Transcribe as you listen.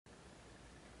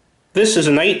This is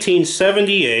a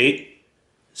 1978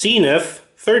 Zenith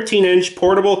 13-inch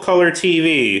portable color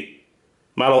TV,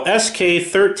 model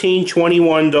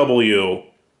SK1321W.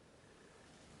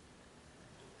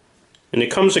 And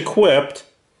it comes equipped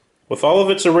with all of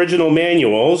its original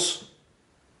manuals.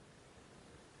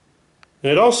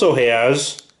 And it also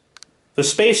has the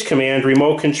Space Command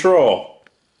remote control.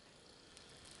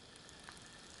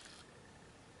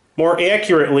 More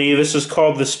accurately, this is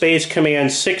called the Space Command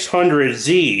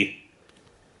 600Z.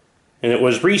 And it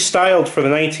was restyled for the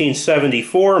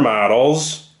 1974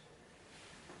 models,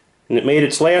 and it made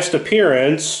its last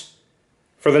appearance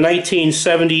for the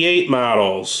 1978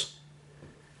 models.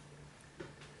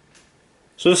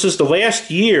 So this is the last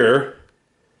year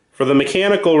for the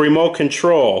mechanical remote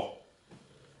control.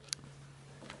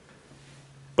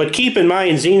 But keep in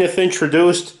mind, Zenith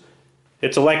introduced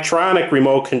its electronic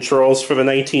remote controls for the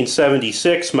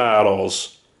 1976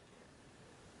 models.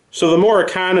 So the more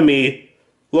economy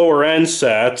lower end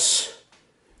sets,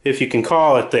 if you can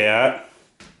call it that,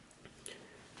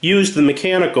 use the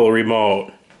mechanical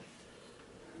remote.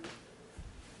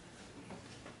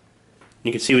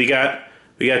 You can see we got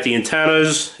the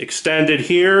antennas extended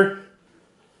here.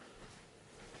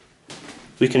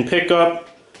 We can pick up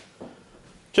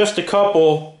just a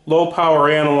couple low power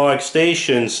analog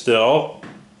stations still.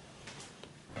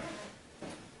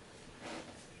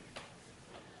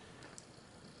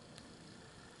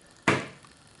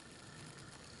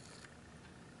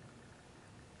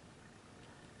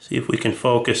 See if we can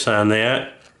focus on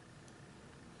that.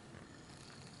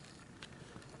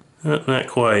 Not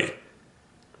quite.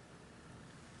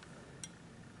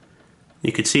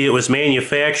 You can see it was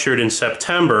manufactured in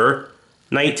September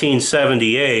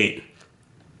 1978.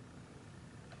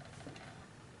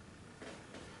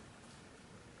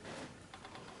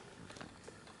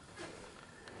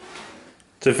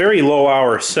 It's a very low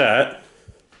hour set.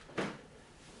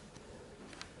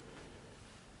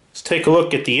 Let's take a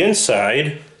look at the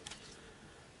inside.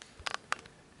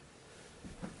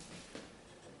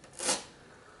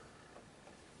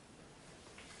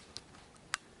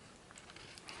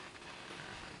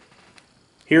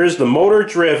 Here's the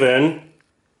motor-driven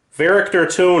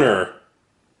Varictor tuner.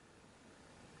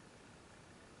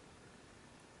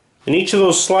 And each of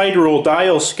those slide rule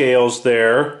dial scales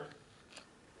there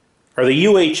are the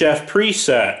UHF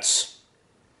presets.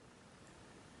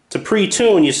 To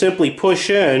pre-tune, you simply push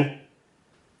in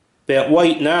that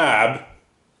white knob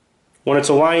when it's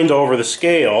aligned over the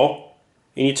scale,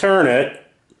 and you turn it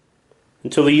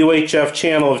until the UHF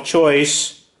channel of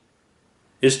choice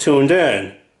is tuned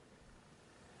in.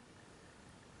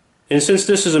 And since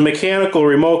this is a mechanical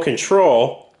remote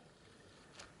control,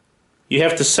 you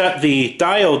have to set the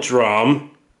dial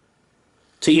drum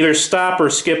to either stop or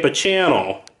skip a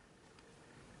channel.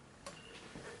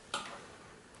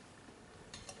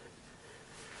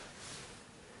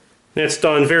 That's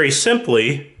done very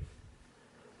simply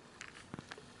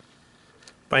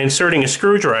by inserting a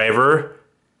screwdriver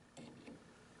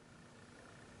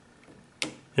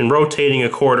and rotating a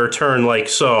quarter turn like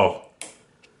so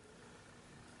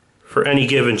for any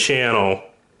given channel.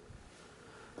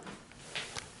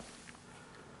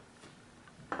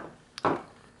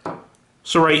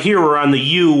 So right here we're on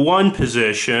the U1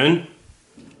 position.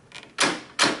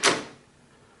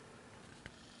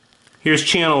 Here's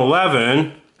channel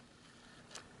 11.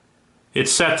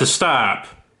 It's set to stop.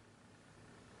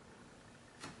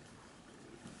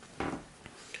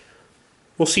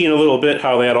 We'll see in a little bit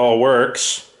how that all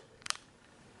works.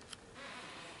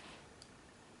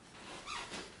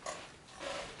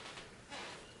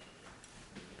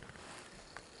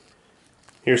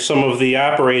 Here's some of the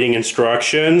operating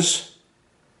instructions.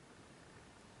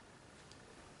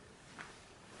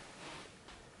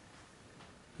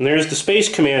 And there's the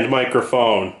Space Command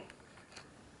microphone.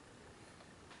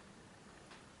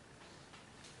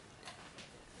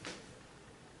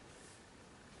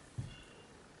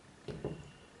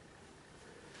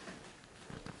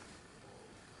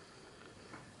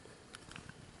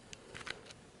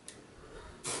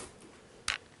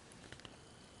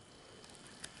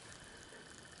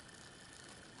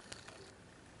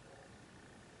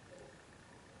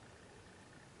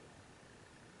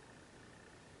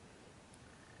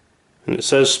 And it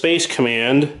says Space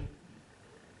Command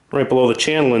right below the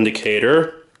channel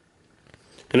indicator.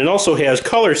 And it also has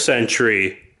Color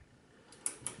Sentry.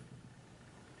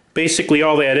 Basically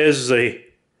all that is a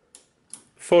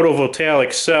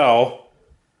photovoltaic cell,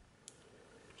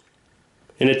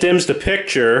 and it dims the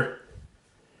picture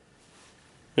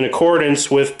in accordance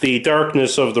with the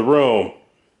darkness of the room.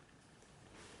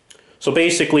 So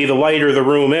basically the lighter the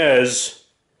room is,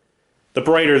 the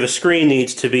brighter the screen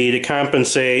needs to be to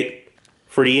compensate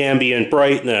for the ambient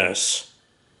brightness.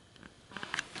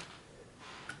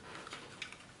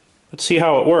 Let's see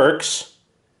how it works.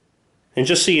 And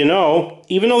just so you know,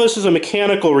 even though this is a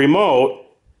mechanical remote,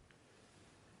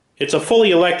 it's a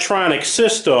fully electronic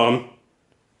system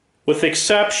with the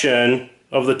exception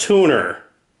of the tuner.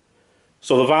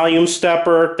 So the volume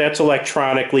stepper, that's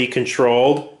electronically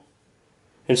controlled,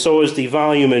 and so is the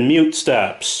volume and mute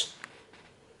steps.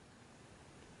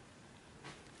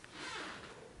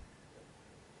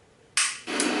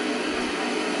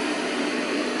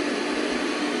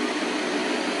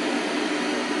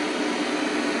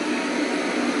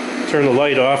 Turn the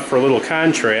light off for a little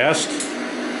contrast.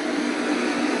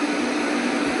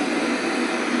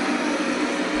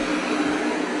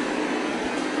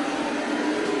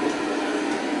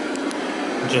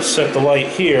 Just set the light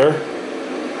here.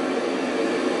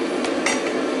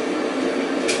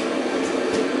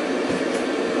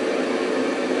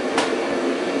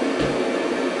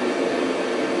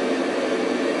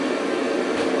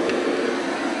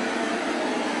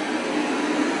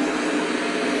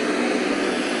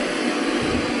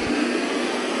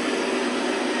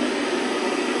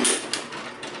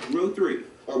 Row 3.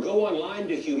 Or go online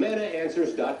to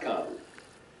humanaanswers.com.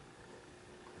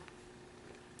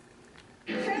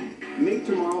 Make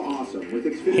tomorrow awesome with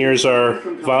Xfinity. Here's our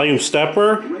volume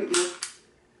stepper.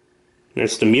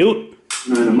 There's the mute.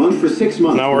 A month for 6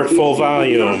 months. Now we're at full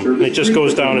volume. It just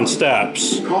goes down in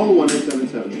steps. Call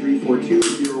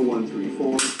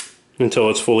 1-877-342-0134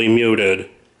 until it's fully muted.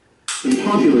 And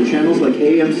popular channels like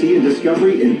AMC and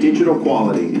Discovery in digital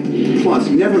quality. Plus,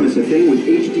 never miss a thing with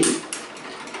HD.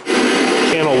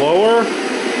 Channel lower.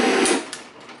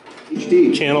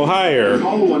 HD. Channel higher.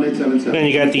 Then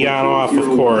you got the on-off, of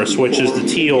course, which is the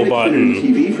teal button.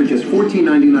 TV for just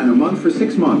 $14.99 a month for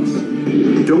 6 months.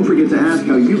 Don't forget to ask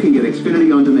how you can get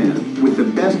Xfinity on demand with the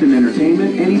best in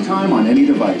entertainment anytime on any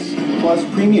device. Plus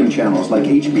premium channels like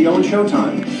HBO and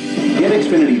Showtime. Get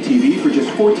Xfinity TV for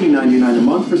just $14.99 a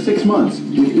month for 6 months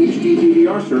with HD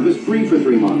DVR service free for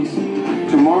 3 months.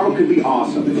 Tomorrow could be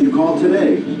awesome if you call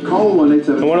today. Call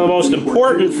 1-877. One of the most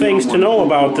important things to know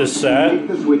about this set,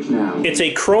 it's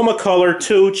a Chromacolor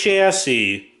 2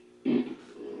 chassis,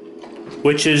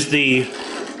 which is the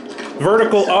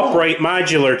vertical upright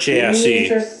modular chassis.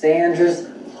 These are Sandra's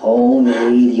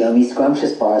homemade yummy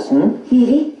scrumptious bars,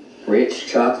 Really? Rich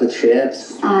chocolate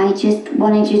chips. I just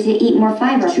wanted you to eat more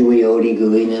fiber. Chewy oaty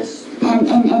gooiness. And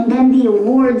then the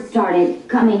awards started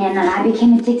coming in and I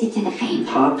became addicted to the fame.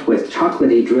 Topped with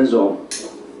chocolatey drizzle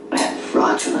and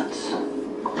fraudulence.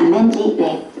 I'm in deep,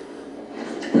 babe.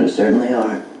 There certainly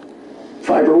are.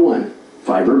 Fiber One.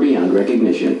 Fiber beyond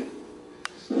recognition.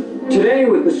 Today,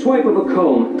 with the swipe of a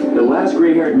comb, the last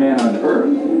gray-haired man on Earth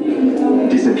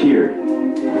disappeared.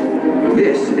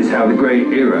 This is how the gray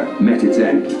era met its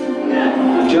end.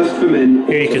 Just for men.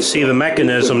 Here you can see the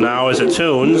mechanism now as it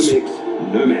tunes.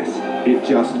 No mess. It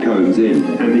just combs in.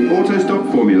 And the auto-stop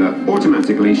formula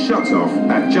automatically shuts off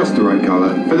at just the right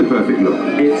color for the perfect look.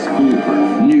 It's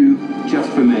foolproof. New,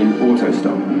 just for men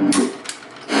auto-stop.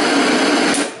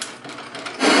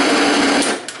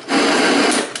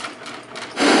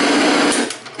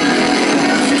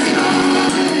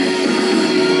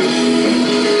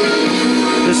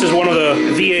 This is one of the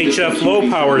VHF low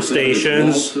power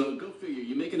stations.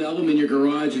 Album in your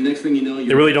garage, and next thing you know,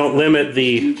 they really don't limit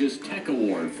the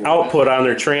output on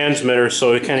their transmitter,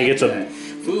 so it kind of gets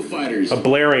a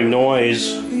blaring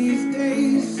noise.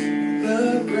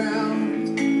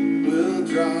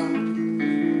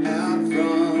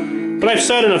 But I've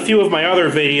said in a few of my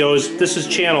other videos, this is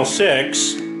channel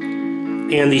 6,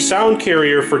 and the sound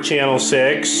carrier for channel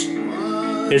 6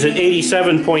 is at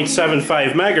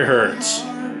 87.75 megahertz.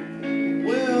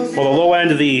 Well, the low end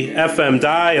of the FM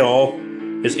dial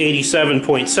is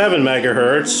 87.7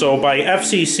 megahertz, so by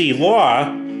FCC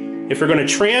law, if you're going to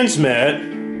transmit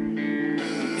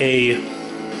a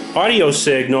audio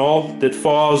signal that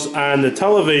falls on the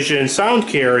television sound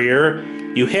carrier,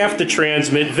 you have to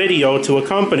transmit video to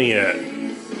accompany it.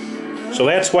 So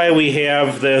that's why we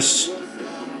have this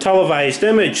televised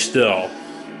image still.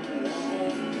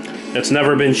 It's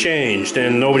never been changed,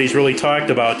 and nobody's really talked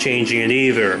about changing it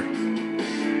either.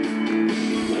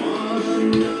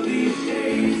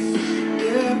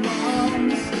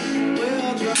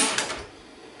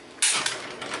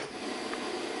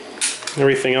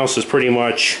 Everything else is pretty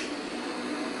much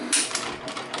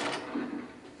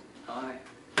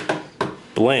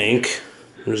blank.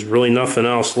 There's really nothing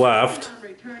else left.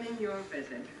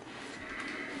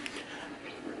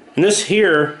 And this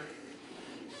here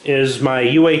is my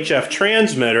UHF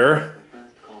transmitter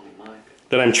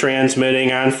that I'm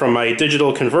transmitting on from my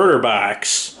digital converter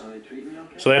box.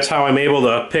 So that's how I'm able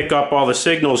to pick up all the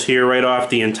signals here right off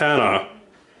the antenna.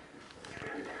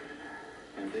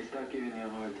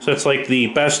 So it's like the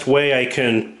best way I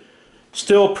can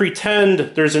still pretend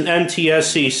there's an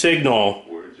NTSC signal,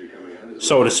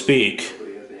 so to speak.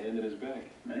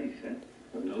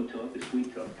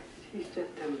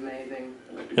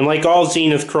 And like all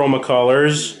Zenith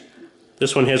Chromacolors,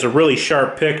 this one has a really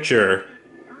sharp picture.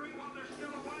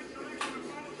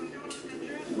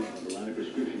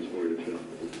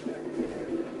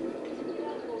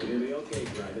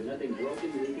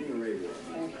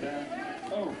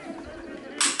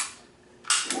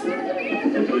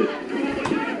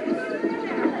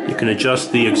 You can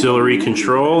adjust the auxiliary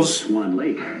controls,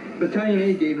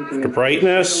 the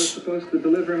brightness,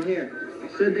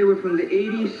 Said they were from the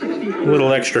 80s, 60s. a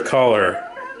little extra color.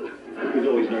 He's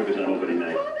always nervous on opening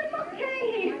night.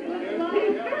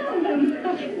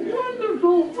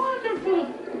 Wonderful, wonderful.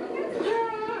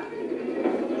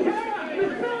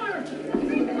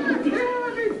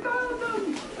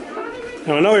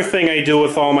 Now another thing I do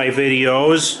with all my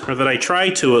videos, or that I try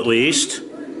to at least,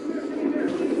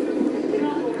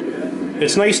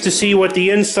 it's nice to see what the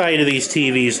inside of these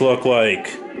TVs look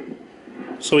like,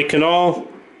 so we can all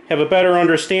have a better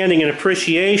understanding and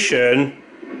appreciation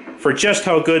for just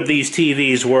how good these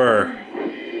TVs were.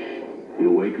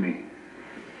 You'll wake me.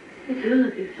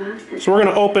 So we're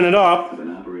going to open it up,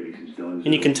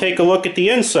 and you can take a look at the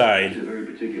inside. It's a very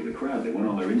particular crowd. They want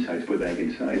all their insides put back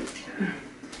inside.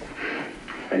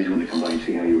 I just wanted to come by and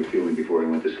see how you were feeling before I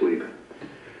went to sleep.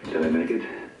 Did I make it?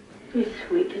 You're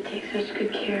sweet to take such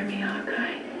good care of me,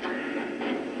 Hawkeye.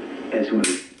 That's one of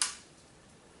the...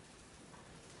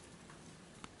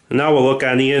 And now we'll look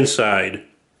on the inside.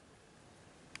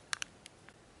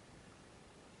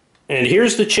 And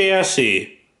here's the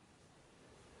chassis.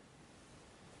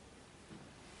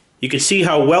 You can see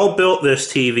how well built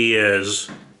this TV is.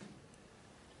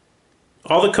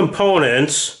 All the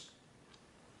components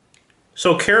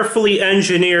so carefully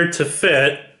engineered to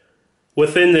fit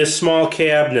within this small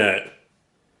cabinet.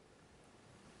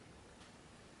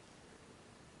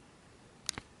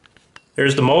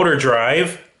 There's the motor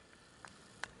drive.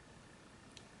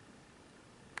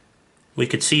 We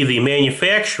could see the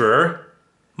manufacturer,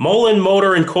 Mullen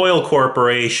Motor and Coil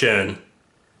Corporation.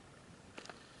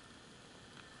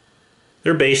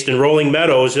 They're based in Rolling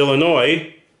Meadows,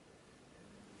 Illinois.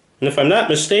 And if I'm not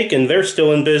mistaken, they're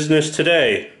still in business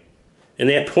today. And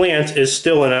that plant is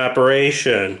still in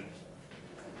operation.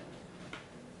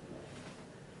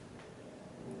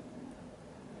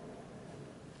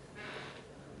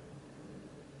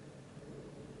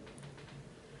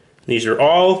 These are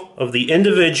all of the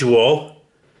individual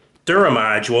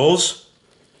Duramodules.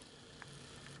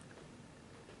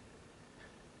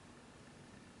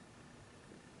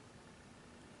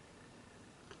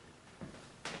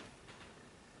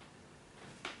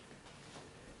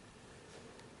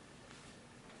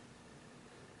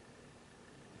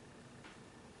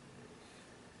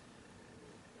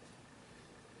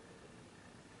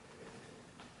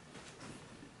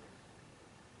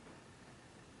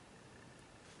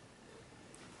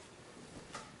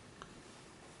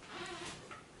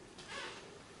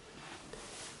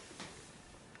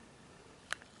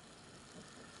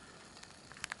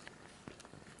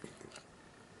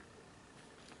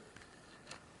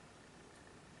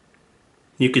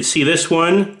 You can see this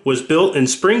one was built in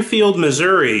Springfield,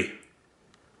 Missouri.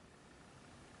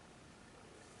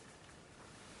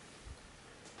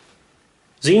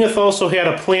 Zenith also had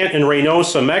a plant in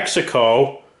Reynosa,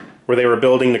 Mexico, where they were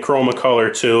building the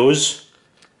Chromacolor 2s.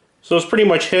 So it's pretty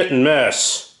much hit and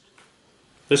miss.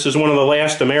 This is one of the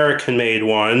last American-made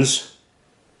ones.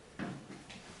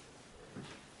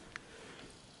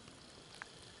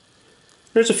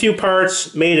 There's a few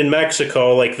parts made in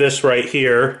Mexico, like this right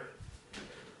here.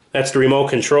 That's the remote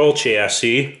control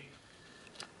chassis.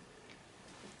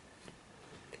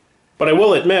 But I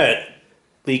will admit,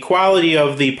 the quality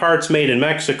of the parts made in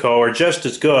Mexico are just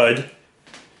as good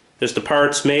as the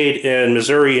parts made in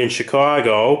Missouri and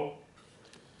Chicago,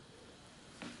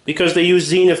 because they use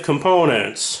Zenith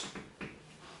components.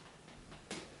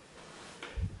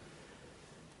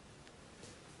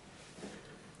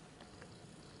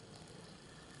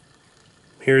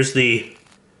 Here's the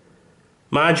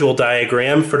module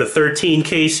diagram for the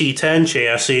 13KC10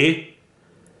 chassis.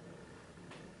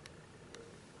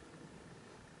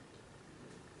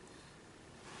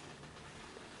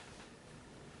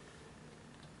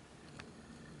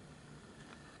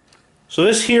 So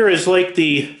this here is like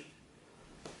the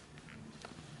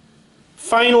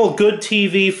final good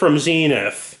TV from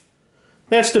Zenith.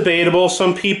 That's debatable.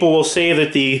 Some people will say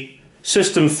that the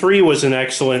System 3 was an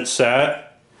excellent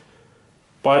set.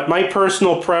 But my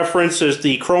personal preference is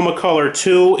the Chromacolor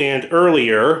 2 and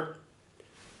earlier.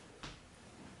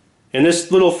 And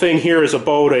this little thing here is a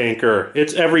boat anchor.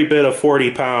 It's every bit of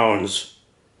 40 pounds.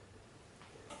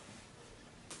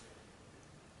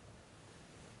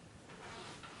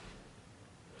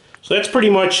 So that's pretty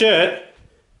much it.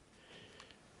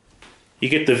 You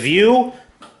get the view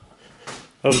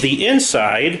of the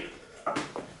inside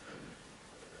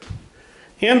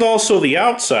and also the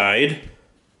outside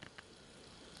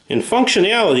and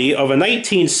functionality of a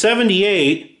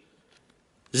 1978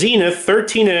 Zenith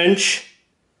 13-inch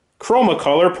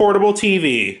Chromacolor portable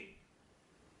TV.